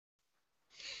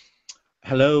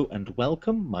Hello and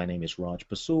welcome. My name is Raj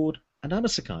Basood, and I'm a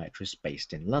psychiatrist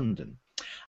based in London.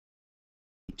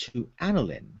 To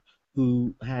Annalin,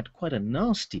 who had quite a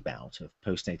nasty bout of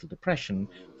postnatal depression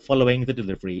following the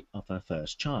delivery of her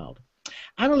first child.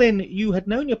 Annalin, you had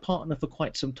known your partner for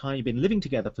quite some time, you've been living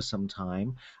together for some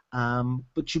time,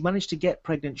 but you managed to get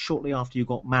pregnant shortly after you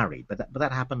got married, but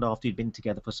that happened after you'd been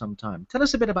together for some time. Tell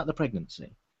us a bit about the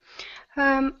pregnancy.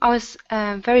 I was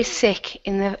very sick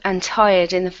and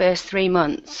tired in the first 3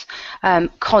 months. Well,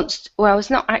 I was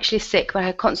not actually sick, but I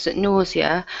had constant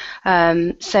nausea,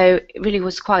 so it really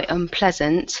was quite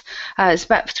unpleasant. It's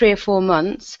about 3 or 4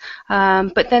 months,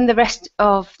 but then the rest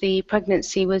of the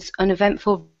pregnancy was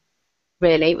uneventful.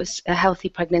 Really, it was a healthy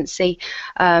pregnancy,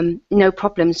 no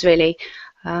problems really.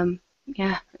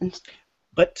 Yeah, and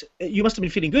But you must have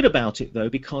been feeling good about it, though,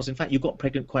 because in fact you got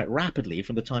pregnant quite rapidly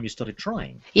from the time you started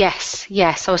trying. yes,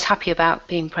 I was happy about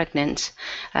being pregnant.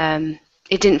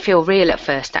 It didn't feel real at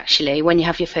first, actually. When you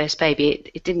have your first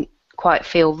baby, it didn't quite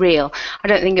feel real. I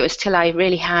don't think it was till I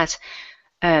really had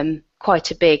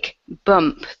quite a big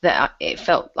bump that it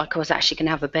felt like I was actually going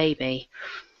to have a baby.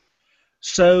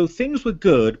 So things were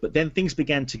good, but then things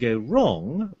began to go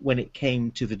wrong when it came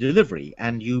to the delivery,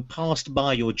 and you passed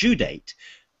by your due date.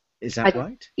 Is that I,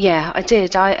 right? yeah, I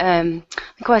did. I think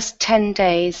I was 10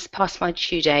 days past my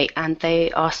due date, and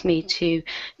they asked me to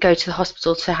go to the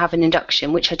hospital to have an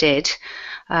induction, which I did.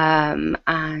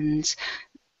 And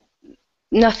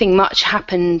nothing much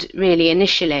happened really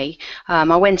initially.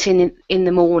 I went in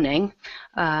the morning.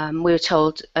 We were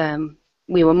told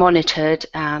we were monitored,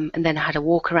 and then I had a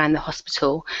walk around the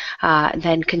hospital, and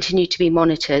then continued to be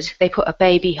monitored. They put a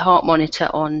baby heart monitor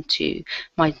onto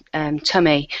my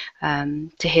tummy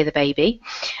to hear the baby.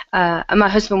 And my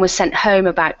husband was sent home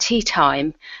about tea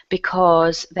time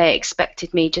because they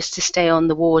expected me just to stay on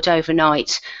the ward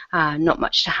overnight. Not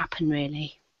much to happen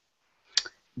really.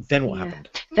 Then what Yeah. happened?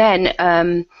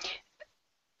 Then,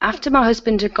 after my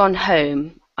husband had gone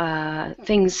home,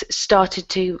 things started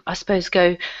to, I suppose,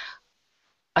 go.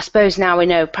 I suppose now we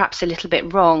know perhaps a little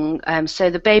bit wrong. So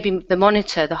the baby, the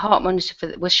monitor, the heart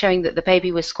monitor was showing that the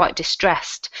baby was quite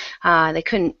distressed. They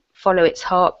couldn't follow its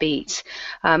heartbeat,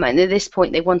 and at this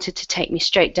point they wanted to take me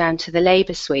straight down to the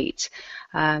labour suite.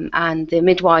 And the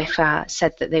midwife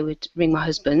said that they would ring my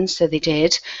husband, so they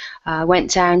did.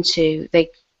 Went down to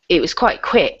they. It was quite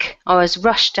quick. I was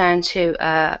rushed down to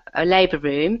a labour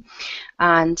room,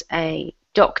 and a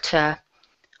doctor,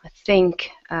 I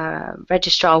think,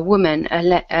 registrar woman,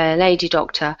 a lady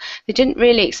doctor. They didn't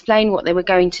really explain what they were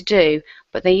going to do,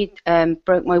 but they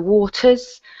broke my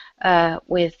waters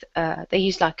with. They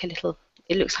used like a little.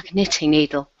 It looks like a knitting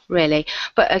needle, really.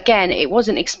 But again, it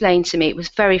wasn't explained to me. It was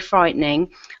very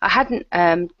frightening. I hadn't.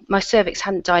 My cervix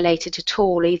hadn't dilated at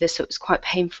all either, so it was quite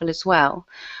painful as well.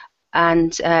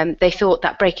 And they thought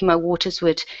that breaking my waters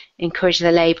would encourage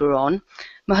the labour on.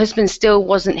 My husband still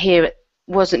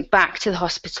wasn't back to the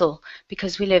hospital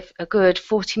because we live a good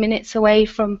 40 minutes away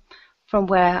from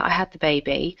where I had the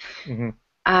baby. Hmm.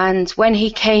 And when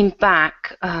he came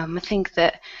back, I think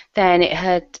that then it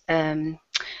had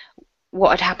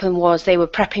what had happened was they were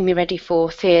prepping me ready for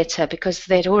theatre because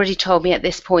they'd already told me at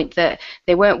this point that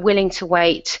they weren't willing to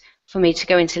wait for me to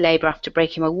go into labour after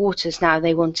breaking my waters. Now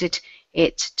they wanted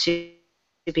it to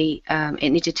be, it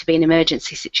needed to be an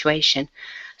emergency situation.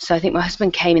 So I think my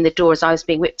husband came in the door as I was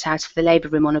being whipped out of the labour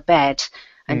room on a bed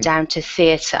and Mm. down to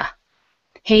theatre.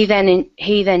 He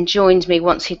then joined me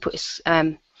once he put his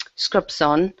scrubs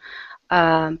on,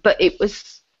 but it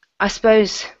was, I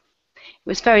suppose, it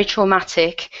was very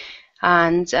traumatic,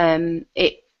 and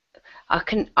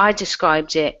I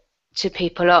described it to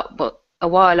people but a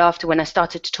while after when I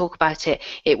started to talk about it,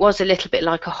 it was a little bit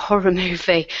like a horror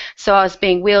movie. So I was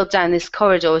being wheeled down this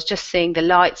corridor, I was just seeing the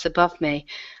lights above me,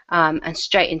 and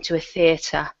straight into a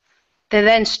theatre. They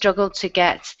then struggled to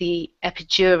get the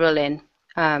epidural in,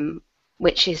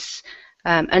 which is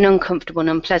an uncomfortable and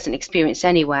unpleasant experience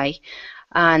anyway.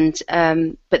 And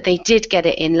but they did get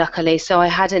it in, luckily. So I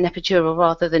had an epidural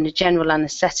rather than a general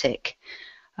anaesthetic.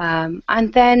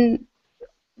 And then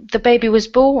the baby was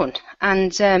born,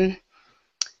 and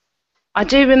I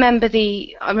remember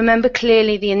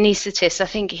clearly the anaesthetist. I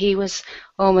think he was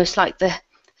almost like the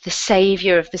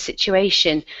savior of the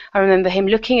situation. I remember him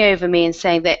looking over me and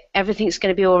saying that everything's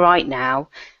going to be all right now.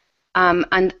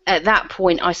 And at that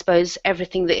point, I suppose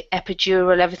the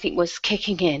epidural, everything was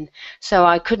kicking in. So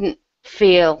I couldn't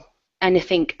feel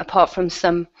anything apart from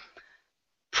some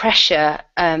pressure,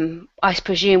 I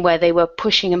presume, where they were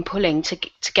pushing and pulling to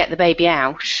get the baby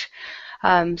out.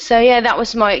 So yeah, that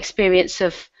was my experience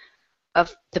of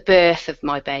the birth of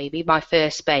my baby, my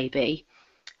first baby.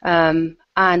 And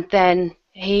then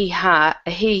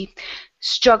he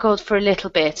struggled for a little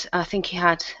bit. I think he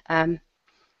had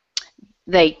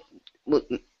they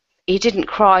he didn't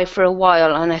cry for a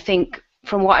while, and I think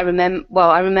from what I remember,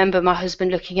 well, I remember my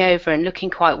husband looking over and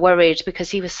looking quite worried because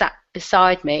he was sat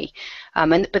beside me,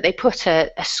 but they put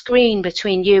a screen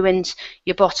between you and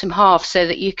your bottom half so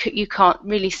that you can't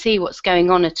really see what's going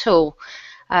on at all.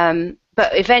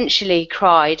 But eventually he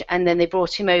cried, and then they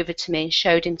brought him over to me and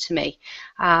showed him to me,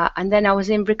 and then I was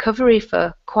in recovery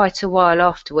for quite a while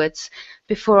afterwards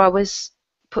before I was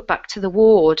put back to the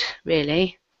ward,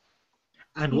 really.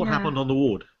 And what Yeah. happened on the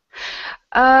ward?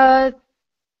 Uh,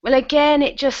 well, again,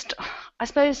 I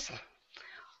suppose,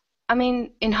 I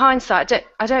mean, in hindsight,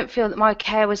 I don't feel that my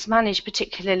care was managed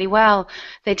particularly well.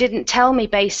 They didn't tell me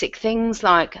basic things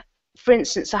like, for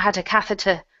instance, I had a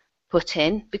catheter put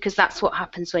in because that's what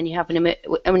happens when you have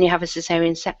when you have a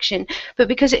cesarean section. But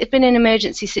because it had been an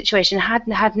emergency situation, I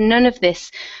hadn't had none of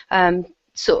this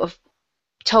sort of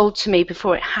told to me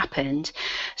before it happened.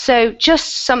 So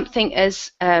just something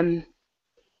as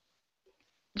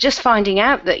just finding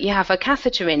out that you have a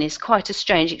catheter in is quite a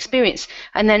strange experience,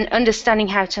 and then understanding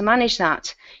how to manage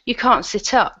that. You can't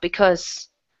sit up because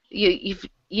you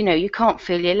can't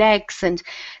feel your legs, and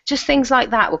just things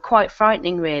like that were quite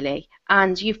frightening, really.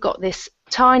 And you've got this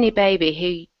tiny baby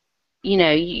who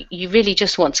you really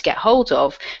just want to get hold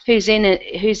of, who's in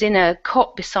a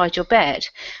cot beside your bed,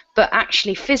 but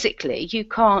actually physically you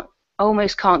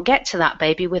almost can't get to that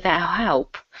baby without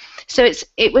help. So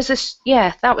it was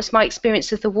yeah, that was my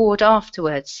experience of the ward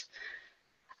afterwards.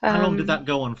 How long did that Um,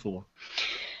 go on for?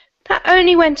 that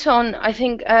only went on, I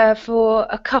think, for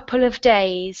a couple of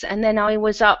days, and then I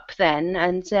was up then,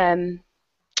 and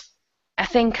I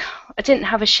think I didn't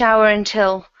have a shower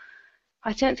until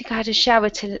I don't think I had a shower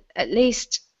till at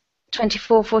least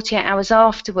 24, 48 hours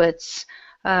afterwards.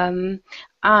 Um,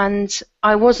 and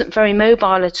I wasn't very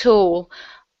mobile at all.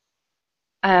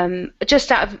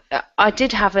 Just out of, I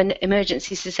did have an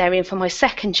emergency cesarean for my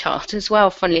second child as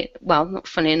well. Well, not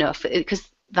funny enough, because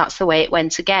that's the way it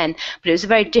went again. But it was a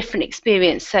very different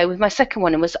experience. So with my second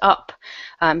one, it was up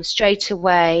straight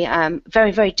away,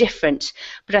 very, very different.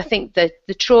 But I think the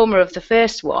trauma of the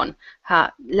first one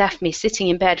left me sitting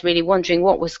in bed, really wondering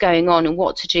what was going on and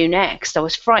what to do next. I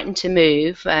was frightened to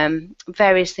move,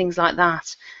 various things like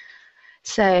that.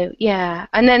 So yeah,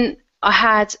 and then I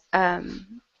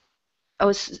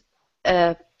was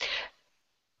uh,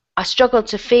 I struggled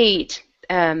to feed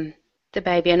the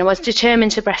baby, and I was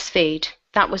determined to breastfeed.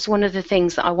 That was one of the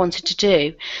things that I wanted to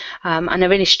do, and I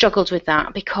really struggled with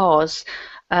that because,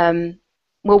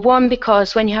 well, one,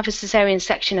 because when you have a cesarean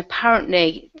section,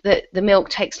 apparently the milk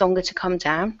takes longer to come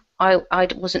down. I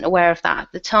wasn't aware of that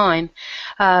at the time,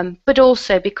 but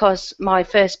also because my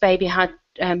first baby had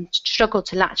struggled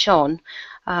to latch on.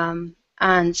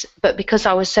 But because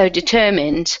I was so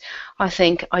determined, I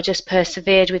think I just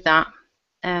persevered with that.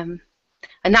 Um,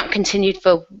 and that continued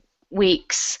for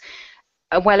weeks,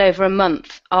 well over a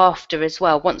month after as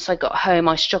well. Once I got home,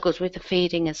 I struggled with the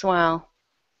feeding as well.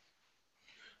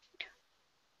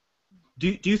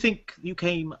 Do you think you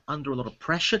came under a lot of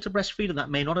pressure to breastfeed and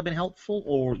that may not have been helpful,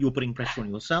 or you were putting pressure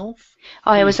on yourself?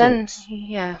 What I are your was un thoughts?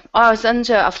 yeah, I was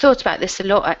under, I've thought about this a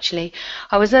lot actually.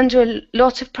 I was under a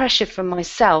lot of pressure from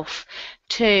myself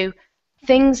to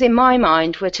things in my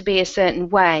mind were to be a certain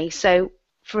way. So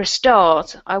for a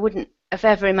start, I wouldn't have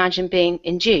ever imagined being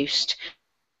induced.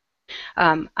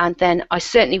 And then I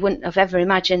certainly wouldn't have ever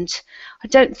imagined,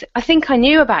 I think I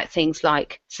knew about things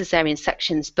like cesarean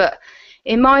sections, but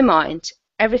in my mind,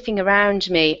 everything around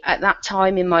me at that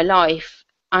time in my life,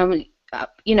 I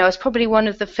was probably one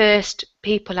of the first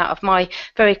people out of my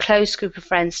very close group of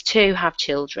friends to have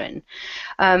children.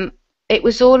 Um, it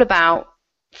was all about,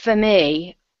 for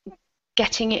me,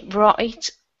 getting it right,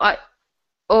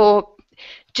 or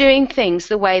doing things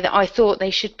the way that I thought they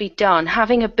should be done,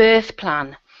 having a birth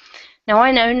plan. Now,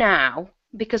 I know now,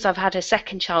 because I've had a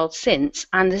second child since,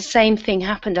 and the same thing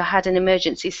happened. I had an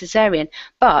emergency cesarean,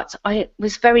 but I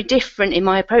was very different in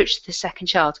my approach to the second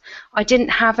child. I didn't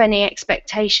have any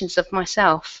expectations of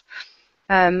myself.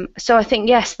 So I think,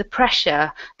 yes, the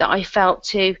pressure that I felt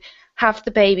to have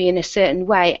the baby in a certain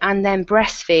way and then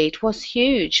breastfeed was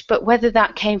huge. But whether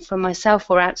that came from myself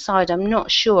or outside, I'm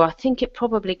not sure. I think it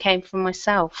probably came from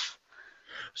myself.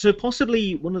 So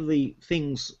possibly one of the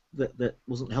things that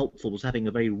wasn't helpful was having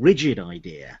a very rigid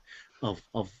idea of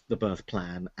the birth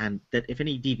plan, and that if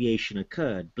any deviation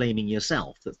occurred, blaming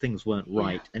yourself that things weren't Yeah.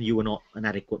 right and you were not an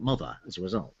adequate mother as a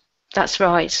result. That's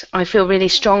right. I feel really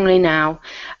strongly now,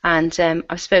 and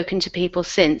I've spoken to people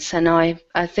since, and I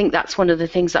think that's one of the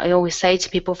things that I always say to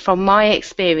people from my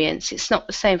experience. It's not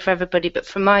the same for everybody, but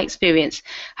from my experience,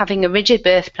 having a rigid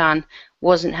birth plan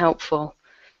wasn't helpful.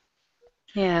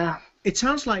 Yeah. It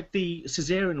sounds like the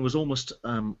cesarean was almost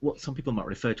what some people might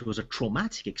refer to as a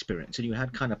traumatic experience, and you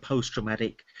had kind of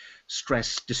post-traumatic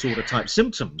stress disorder type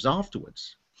symptoms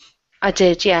afterwards. I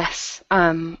did, yes.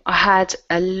 I had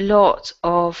a lot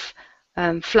of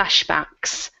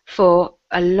flashbacks for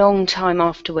a long time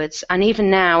afterwards, and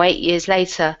even now, 8 years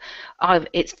later,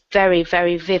 it's very,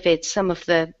 very vivid. Some of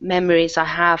the memories I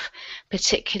have,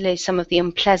 particularly some of the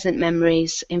unpleasant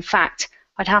memories. In fact,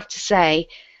 I'd have to say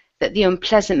that the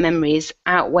unpleasant memories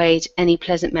outweighed any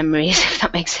pleasant memories, if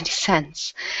that makes any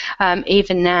sense,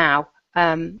 even now.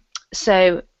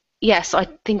 So, yes, I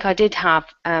think I did have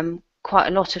quite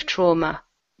a lot of trauma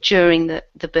during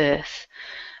the birth,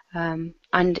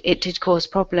 and it did cause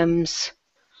problems.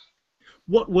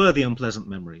 What were the unpleasant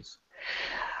memories?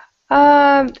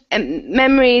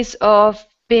 Memories of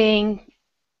being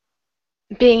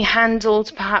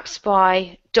handled perhaps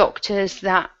by doctors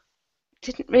that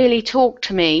didn't really talk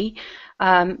to me,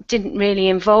 didn't really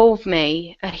involve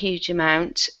me a huge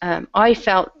amount. I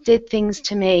felt did things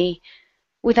to me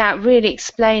without really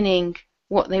explaining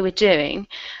what they were doing.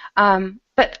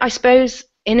 But I suppose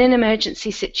in an emergency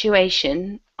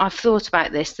situation, I've thought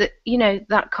about this, that,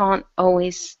 that can't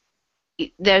always,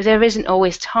 there isn't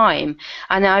always time.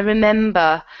 And I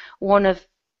remember one of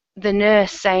the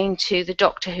nurse saying to the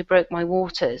doctor who broke my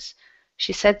waters,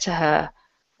 she said to her,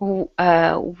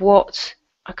 what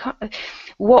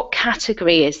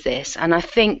category is this? And I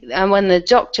think when the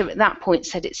doctor at that point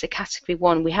said it's a category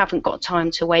 1, we haven't got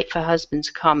time to wait for her husband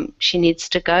to come. She needs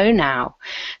to go now.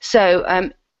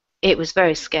 So it was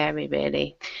very scary,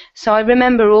 really. So I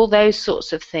remember all those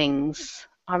sorts of things.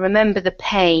 I remember the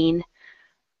pain,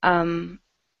 and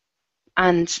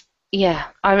yeah,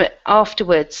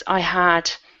 afterwards I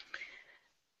had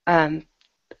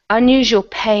unusual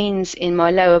pains in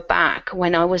my lower back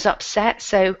when I was upset.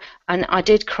 So, and I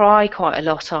did cry quite a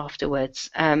lot afterwards,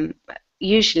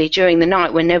 usually during the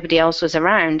night when nobody else was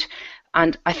around.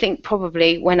 And I think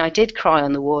probably when I did cry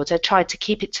on the ward, I tried to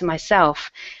keep it to myself.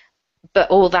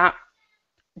 But all that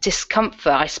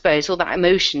discomfort, I suppose, all that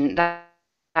emotion, that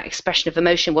expression of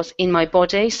emotion was in my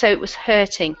body, so it was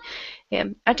hurting. Yeah,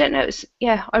 I don't know.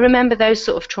 I remember those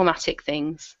sort of traumatic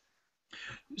things.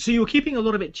 So you were keeping a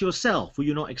lot of it to yourself. Were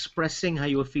you not expressing how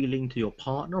you were feeling to your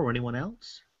partner or anyone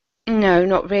else? No,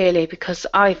 not really, because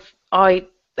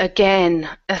again,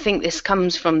 I think this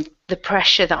comes from the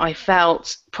pressure that I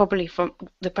felt, probably from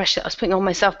the pressure that I was putting on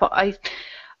myself. But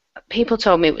people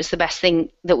told me it was the best thing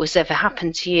that was ever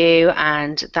happened to you,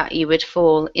 and that you would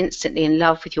fall instantly in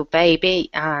love with your baby,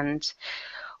 and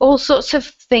all sorts of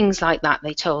things like that.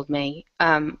 They told me,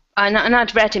 and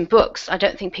I'd read in books. I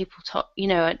don't think people taught.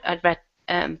 I'd read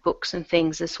books and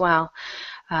things as well.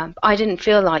 I didn't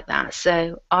feel like that,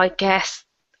 so I guess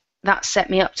that set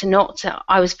me up to not to.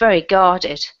 I was very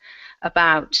guarded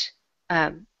about.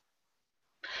 I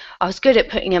was good at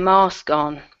putting a mask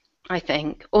on, I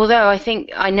think. Although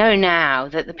I know now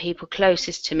that the people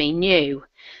closest to me knew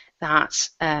that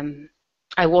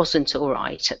I wasn't all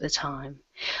right at the time.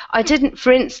 I didn't,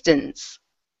 for instance,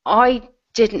 I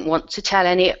didn't want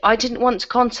to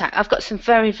contact. I've got some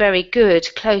very, very good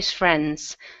close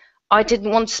friends. I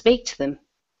didn't want to speak to them.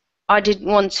 I didn't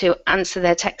want to answer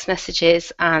their text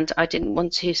messages, and I didn't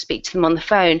want to speak to them on the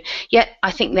phone. Yet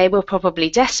I think they were probably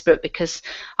desperate, because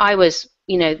I was,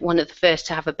 one of the first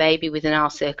to have a baby within our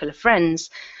circle of friends,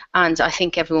 and I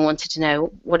think everyone wanted to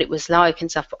know what it was like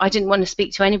and stuff. But I didn't want to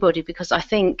speak to anybody, because I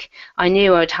think I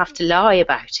knew I would have to lie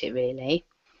about it, really.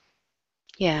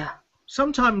 Yeah.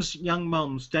 Sometimes young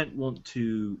mums don't want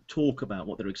to talk about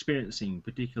what they're experiencing,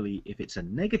 particularly if it's a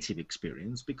negative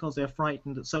experience, because they're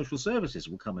frightened that social services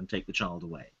will come and take the child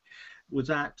away. Was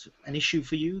that an issue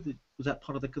for you? Was that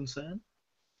part of the concern?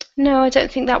 No, I don't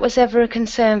think that was ever a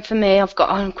concern for me. I've got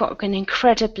an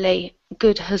incredibly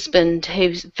good husband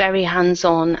who's very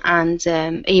hands-on, and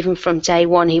even from day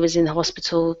one he was in the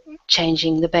hospital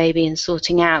changing the baby and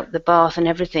sorting out the bath and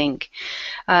everything,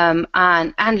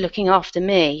 and looking after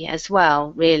me as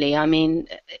well, really. I mean,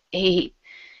 he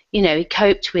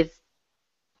coped with,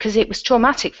 because it was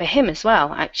traumatic for him as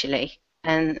well, actually,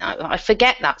 and I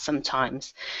forget that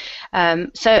sometimes.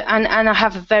 And I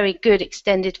have a very good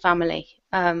extended family.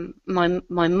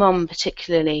 My mum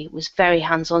particularly was very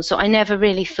hands-on, so I never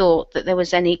really thought that there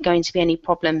was going to be any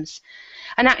problems.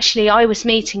 And actually, I was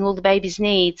meeting all the baby's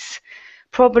needs,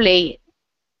 probably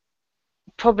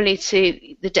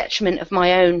to the detriment of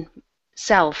my own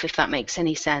self, if that makes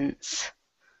any sense.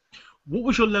 What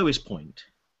was your lowest point?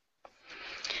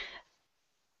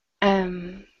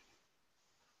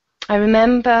 I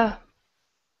remember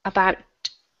about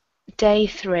day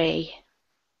 3,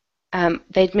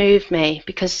 they'd moved me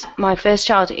because my first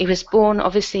child, he was born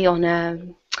obviously on a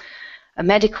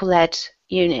medical-led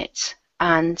unit,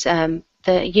 and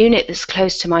the unit that's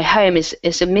close to my home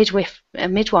is a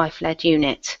midwife-led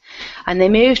unit, and they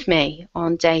moved me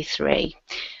on day 3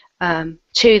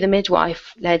 to the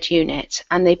midwife-led unit,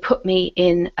 and they put me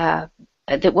in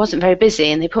that wasn't very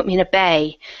busy, and they put me in a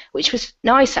bay, which was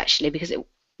nice actually because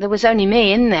there was only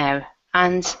me in there,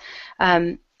 and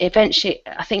eventually,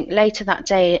 I think later that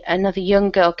day, another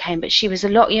young girl came, but she was a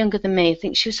lot younger than me. I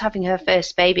think she was having her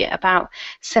first baby at about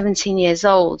 17 years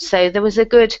old. So there was a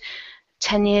good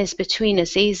 10 years between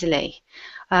us easily.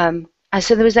 And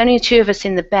so there was only 2 of us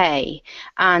in the bay.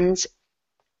 And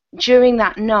during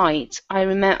that night, I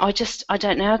remember, I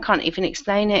don't know, I can't even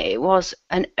explain it. It was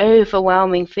an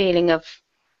overwhelming feeling of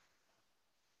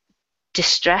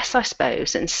distress, I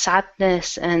suppose, and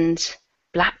sadness and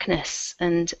blackness,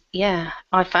 and yeah,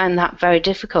 I found that very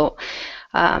difficult.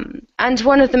 And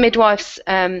one of the midwives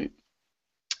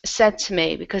said to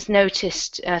me, because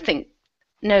noticed that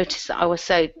I was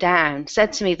so down,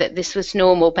 said to me that this was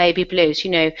normal baby blues.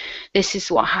 This is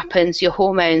what happens. Your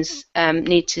hormones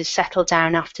need to settle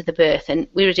down after the birth, and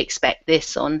we would expect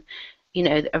this on,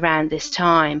 around this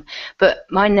time. But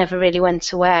mine never really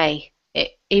went away.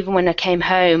 Even when I came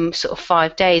home, sort of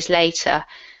 5 days later,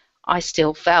 I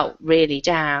still felt really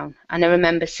down. And I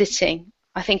remember sitting,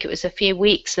 I think it was a few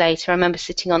weeks later, I remember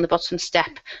sitting on the bottom step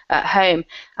at home,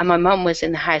 and my mum was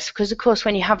in the house, because of course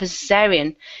when you have a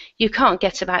cesarean you can't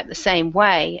get about the same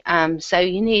way, so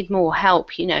you need more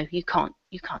help. You can't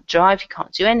drive, you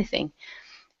can't do anything,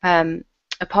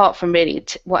 apart from really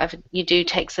whatever you do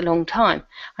takes a long time.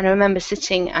 And I remember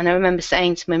sitting, and I remember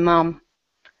saying to my mum,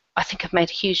 I think I've made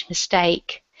a huge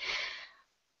mistake.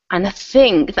 And I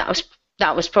think that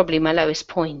was probably my lowest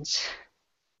point.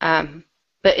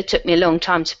 But it took me a long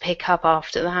time to pick up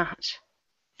after that.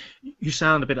 You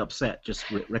sound a bit upset just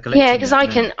recollecting. Yeah, because I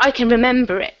can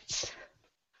remember it.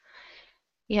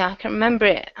 Yeah, I can remember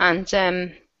it, and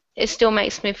it still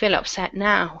makes me feel upset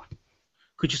now.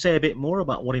 Could you say a bit more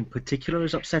about what in particular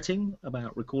is upsetting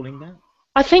about recalling that?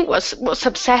 I think what's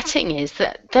upsetting is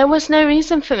that there was no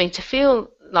reason for me to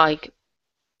feel like.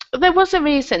 There was a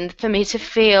reason for me to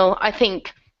feel, I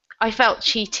think, I felt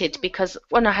cheated because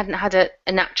when I hadn't had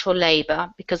a natural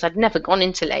labour, because I'd never gone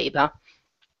into labour,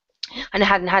 and I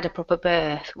hadn't had a proper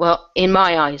birth. Well, in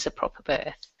my eyes, a proper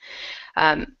birth.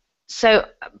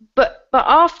 But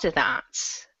after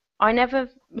that, I never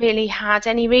really had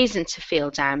any reason to feel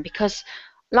down because,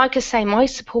 like I say, my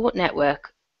support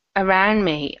network around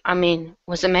me,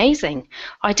 was amazing.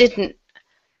 I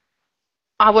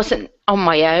wasn't on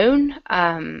my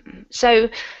own. So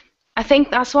I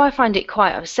think that's why I find it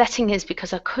quite upsetting, is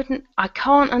because I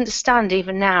can't understand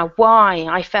even now why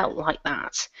I felt like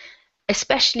that,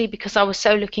 especially because I was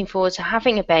so looking forward to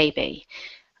having a baby.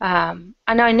 And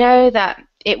I know that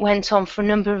it went on for a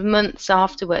number of months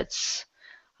afterwards.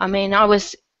 I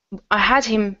had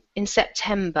him in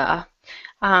September,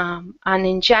 and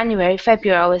in January,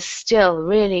 February, I was still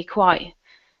really quite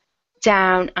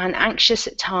down and anxious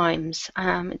at times.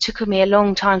 It took me a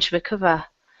long time to recover.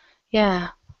 Yeah.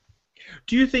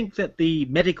 Do you think that the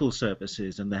medical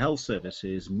services and the health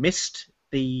services missed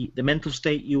the mental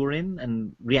state you were in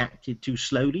and reacted too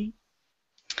slowly?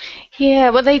 Yeah,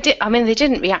 well, they did. They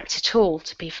didn't react at all,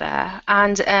 to be fair,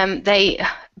 and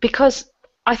because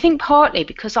I think partly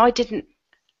because I didn't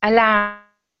allow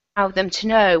them to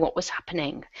know what was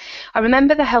happening. I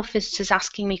remember the health visitors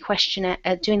asking me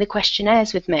doing the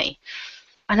questionnaires with me,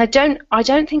 and I don't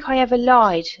think I ever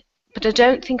lied, but I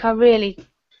don't think I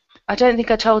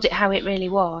told it how it really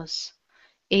was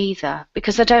either,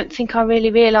 because I don't think I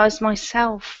really realised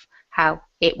myself how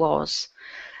it was.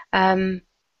 And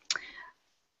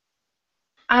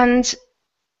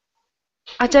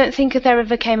I don't think there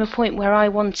ever came a point where I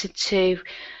wanted to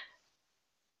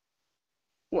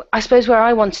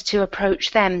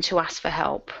approach them to ask for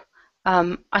help.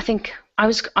 I think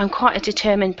I'm quite a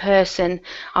determined person.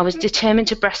 I was determined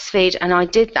to breastfeed, and I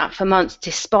did that for months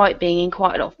despite being in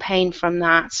quite a lot of pain from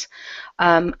that.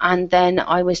 And then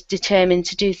I was determined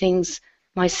to do things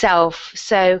myself.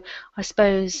 So I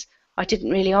suppose I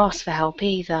didn't really ask for help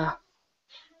either.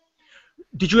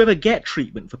 Did you ever get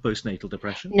treatment for postnatal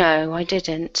depression? No, I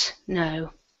didn't.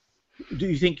 No. Do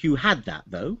you think you had that,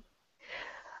 though?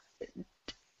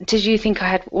 Did you think I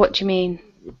had? What do you mean?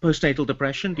 Postnatal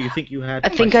depression? Do you think you had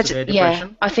severe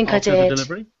depression? I think I after did. the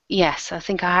delivery? yes, I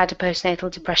think I had a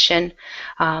postnatal depression,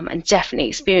 and definitely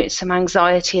experienced some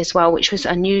anxiety as well, which was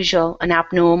unusual and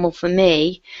abnormal for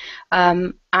me.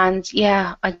 And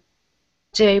yeah, I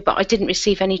do, but I didn't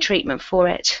receive any treatment for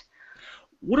it.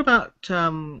 What about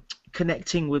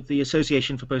connecting with the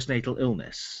Association for Postnatal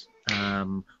Illness?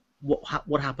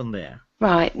 What happened there?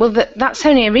 Right. Well, that's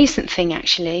only a recent thing,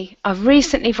 actually. I've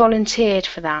recently volunteered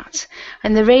for that.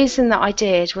 And the reason that I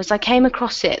did was I came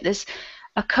across it. There's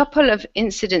a couple of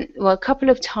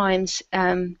times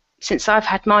since I've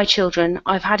had my children,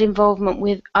 I've had involvement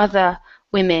with other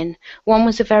women. One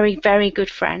was a very, very good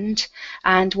friend,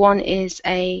 and one is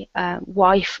a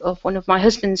wife of one of my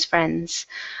husband's friends,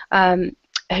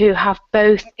 who have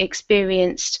both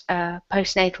experienced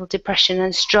postnatal depression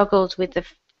and struggled with the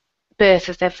birth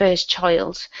of their first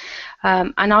child,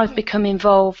 and I've become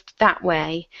involved that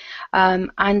way,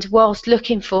 and whilst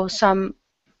looking for some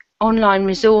online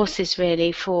resources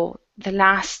really for the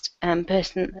last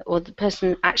person, or the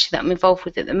person actually that I'm involved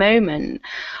with at the moment,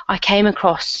 I came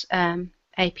across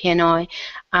APNI,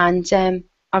 and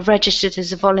I've registered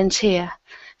as a volunteer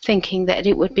thinking that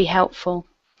it would be helpful.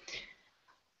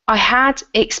 I had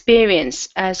experience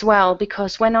as well,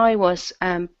 because when I was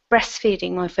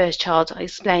breastfeeding my first child, I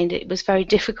explained it was very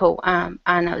difficult, and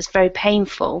it was very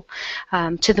painful,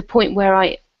 to the point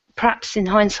where perhaps in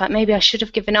hindsight, maybe I should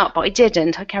have given up, but I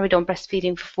didn't. I carried on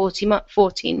breastfeeding for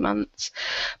 14 months.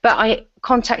 But I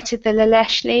contacted the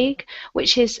Lalesh League,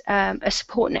 which is a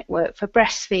support network for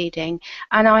breastfeeding,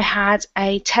 and I had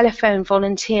a telephone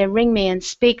volunteer ring me and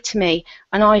speak to me,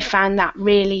 and I found that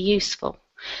really useful.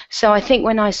 So I think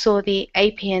when I saw the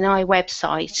APNI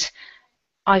website,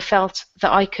 I felt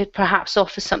that I could perhaps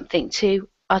offer something to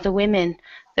other women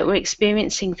that were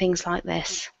experiencing things like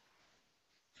this.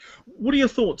 What are your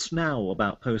thoughts now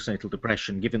about postnatal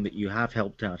depression, given that you have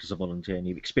helped out as a volunteer and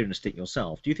you've experienced it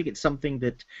yourself? Do you think it's something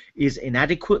that is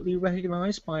inadequately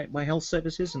recognised by health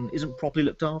services and isn't properly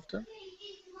looked after?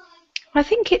 I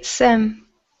think it's.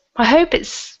 I hope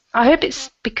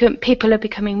it's become, people are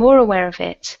becoming more aware of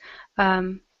it.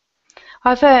 I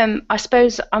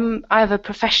suppose I have a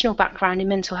professional background in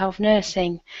mental health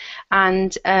nursing,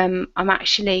 and I'm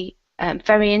actually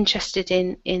very interested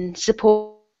in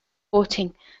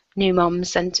supporting new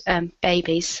mums and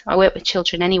babies. I work with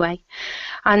children anyway,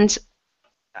 and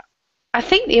I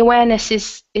think the awareness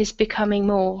is becoming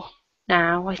more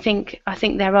now. I think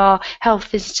there are health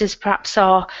visitors perhaps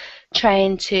are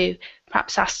trained to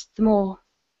perhaps ask the more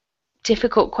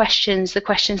difficult questions, the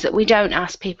questions that we don't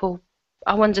ask people.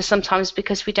 I wonder sometimes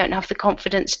because we don't have the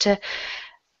confidence to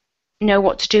know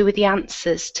what to do with the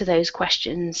answers to those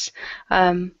questions.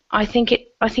 I think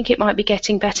it might be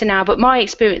getting better now, but my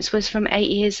experience was from 8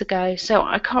 years ago, so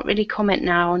I can't really comment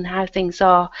now on how things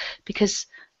are, because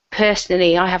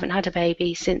personally I haven't had a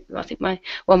baby since, I think my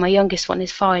youngest one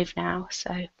is 5 now.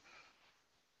 So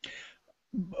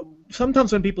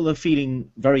sometimes when people are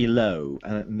feeling very low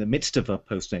in the midst of a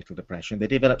postnatal depression, they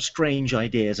develop strange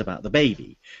ideas about the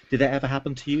baby. Did that ever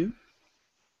happen to you?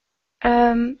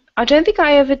 I don't think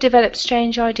I ever developed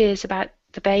strange ideas about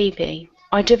the baby.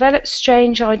 I developed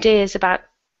strange ideas about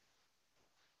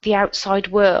the outside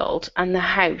world and the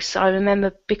house. I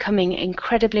remember becoming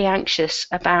incredibly anxious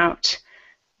about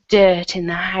dirt in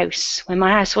the house when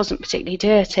my house wasn't particularly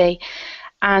dirty.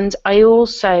 And I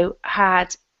also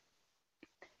had,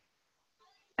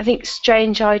 I think,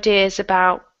 strange ideas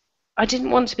about, I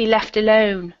didn't want to be left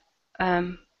alone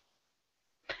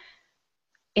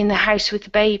in the house with the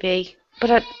baby,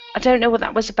 but I don't know what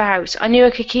that was about. I knew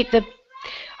I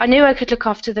could look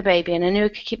after the baby, and I knew I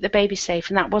could keep the baby safe,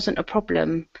 and that wasn't a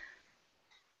problem.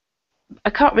 I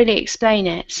can't really explain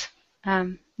it.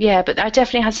 Yeah, but I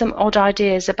definitely had some odd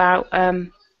ideas about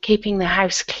keeping the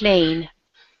house clean.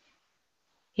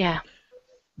 Yeah.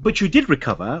 But you did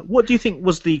recover. What do you think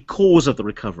was the cause of the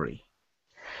recovery?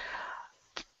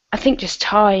 I think just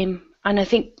time, and I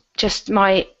think just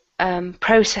my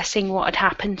processing what had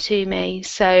happened to me.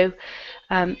 So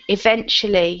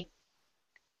eventually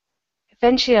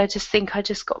I just think I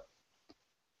just got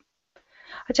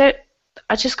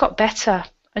better.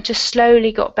 I just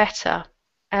slowly got better,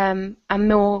 and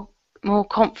more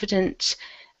confident,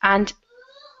 and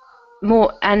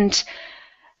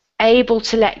able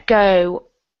to let go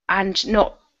and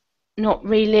not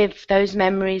relive those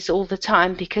memories all the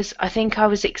time, because I think I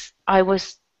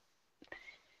was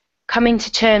coming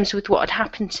to terms with what had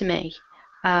happened to me,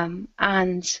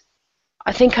 and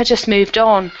I think I just moved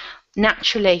on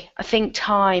naturally. I think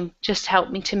time just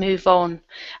helped me to move on,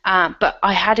 but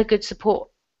I had a good support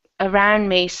around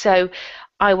me, so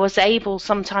I was able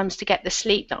sometimes to get the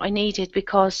sleep that I needed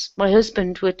because my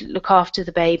husband would look after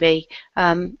the baby.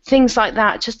 Things like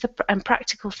that, and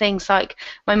practical things like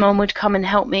my mum would come and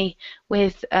help me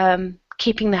with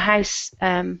keeping the house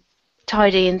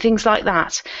tidy and things like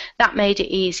that. That made it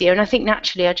easier, and I think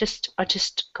naturally I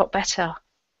just got better.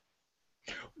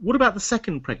 What about the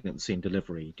second pregnancy and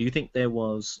delivery? Do you think there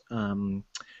was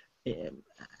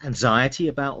anxiety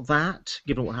about that,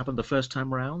 given what happened the first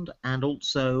time around? And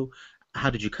also, how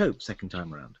did you cope second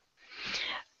time around?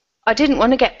 I didn't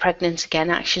want to get pregnant again,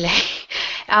 actually.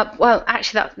 Well,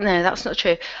 actually, no, that's not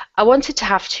true. I wanted to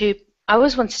have two. I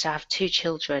always wanted to have two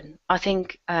children. I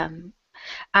think,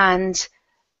 and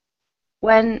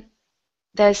when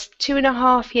there's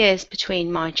 2.5 years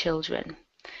between my children,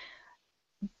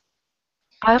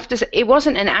 I have to say, it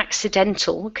wasn't an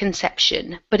accidental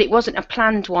conception, but it wasn't a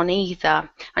planned one either.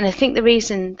 And I think the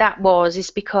reason that is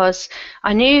because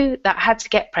I knew that I had to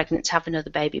get pregnant to have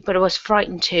another baby, but I was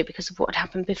frightened too because of what had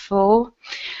happened before.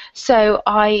 So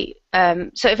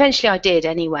so eventually I did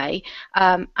anyway.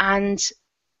 And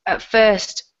at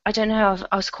first, I don't know,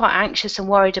 I was quite anxious and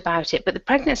worried about it, but the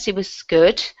pregnancy was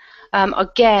good.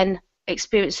 Again,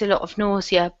 experienced a lot of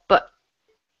nausea, but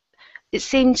it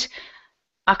seemed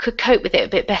I could cope with it a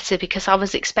bit better because I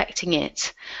was expecting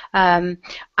it. And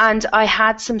I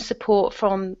had some support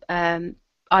from,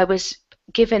 I was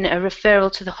given a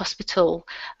referral to the hospital,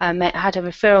 I had a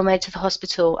referral made to the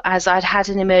hospital as I'd had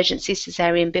an emergency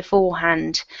cesarean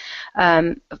beforehand.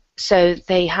 So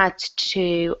they had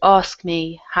to ask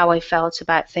me how I felt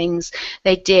about things.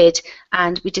 They did,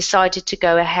 and we decided to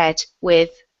go ahead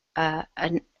with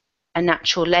a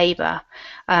natural labour,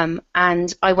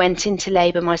 and I went into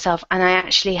labour myself, and I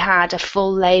actually had a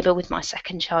full labour with my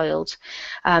second child,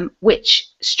 which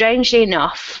strangely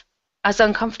enough, as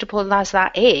uncomfortable as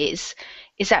that is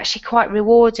actually quite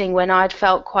rewarding when I'd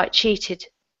felt quite cheated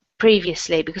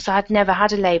previously because I had never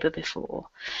had a labour before.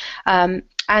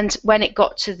 And when it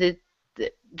got to the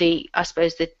I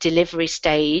suppose the delivery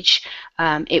stage,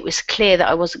 it was clear that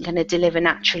I wasn't going to deliver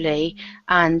naturally,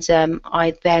 and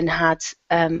I then had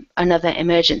another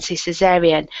emergency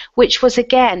cesarean, which was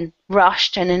again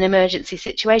rushed and an emergency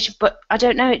situation, but I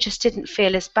don't know, it just didn't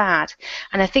feel as bad.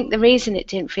 And I think the reason it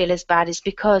didn't feel as bad is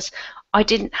because I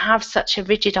didn't have such a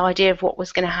rigid idea of what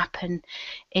was going to happen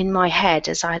in my head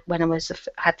as when I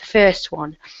had the first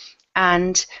one.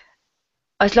 And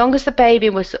as long as the baby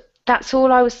was, that's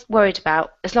all I was worried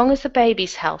about. As long as the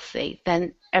baby's healthy,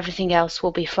 then everything else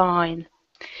will be fine.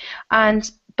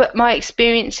 But my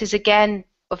experiences again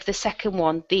of the second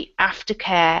one, the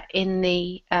aftercare in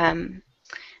the,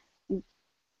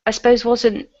 I suppose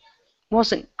wasn't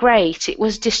great. It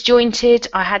was disjointed.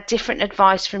 I had different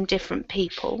advice from different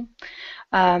people.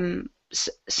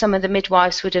 Some of the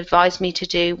midwives would advise me to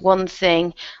do one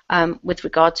thing with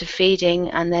regard to feeding,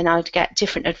 and then I'd get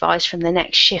different advice from the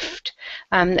next shift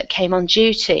that came on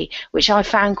duty, which I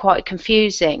found quite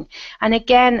confusing. And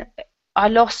again, I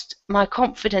lost my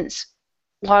confidence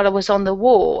while I was on the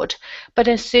ward, but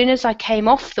as soon as I came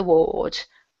off the ward,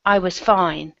 I was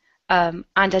fine, and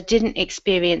I didn't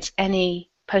experience any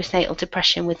postnatal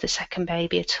depression with the second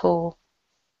baby at all.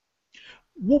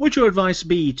 What would your advice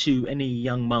be to any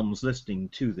young mums listening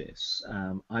to this,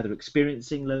 either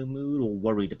experiencing low mood or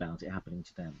worried about it happening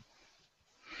to them?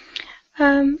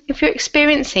 If you're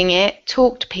experiencing it,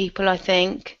 talk to people, I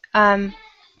think.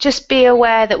 Just be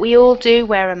aware that we all do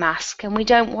wear a mask and we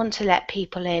don't want to let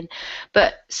people in,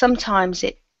 but sometimes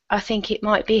I think it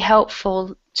might be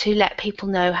helpful to let people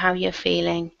know how you're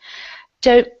feeling.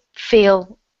 Don't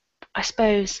feel, I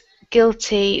suppose,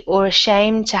 guilty or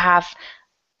ashamed to have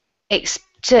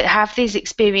these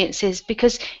experiences,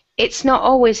 because it's not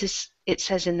always as it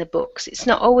says in the books. It's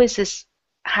not always as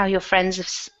how your friends have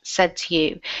said to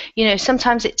you. You know,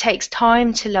 sometimes it takes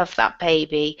time to love that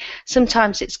baby.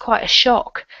 Sometimes it's quite a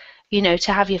shock, you know,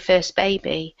 to have your first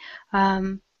baby.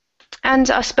 And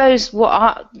I suppose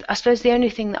the only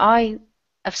thing that I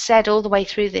have said all the way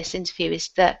through this interview is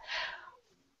that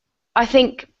I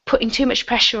think putting too much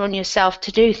pressure on yourself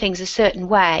to do things a certain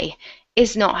way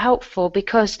is not helpful,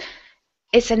 because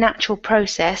it's a natural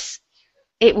process.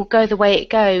 It will go the way it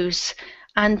goes,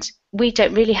 and we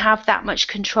don't really have that much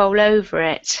control over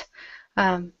it.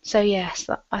 So yes,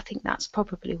 I think that's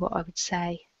probably what I would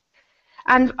say.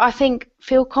 And I think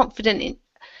feel confident in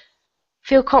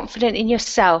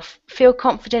yourself. Feel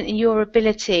confident in your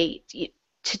ability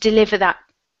to deliver that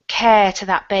care to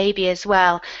that baby as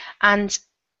well. And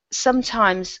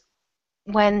sometimes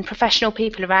when professional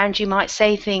people around you might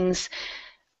say things,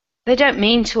 they don't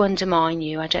mean to undermine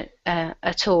you. I don't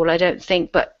at all. I don't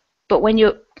think. But when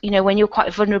you're when you're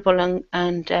quite vulnerable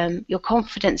and your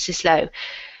confidence is low,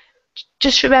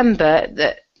 just remember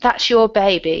that that's your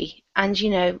baby, and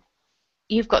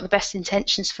you've got the best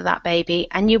intentions for that baby,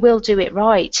 and you will do it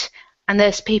right. And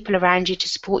there's people around you to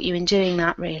support you in doing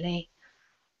that, really.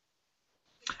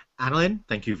 Annalin,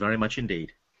 thank you very much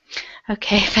indeed.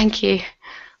 Okay, thank you.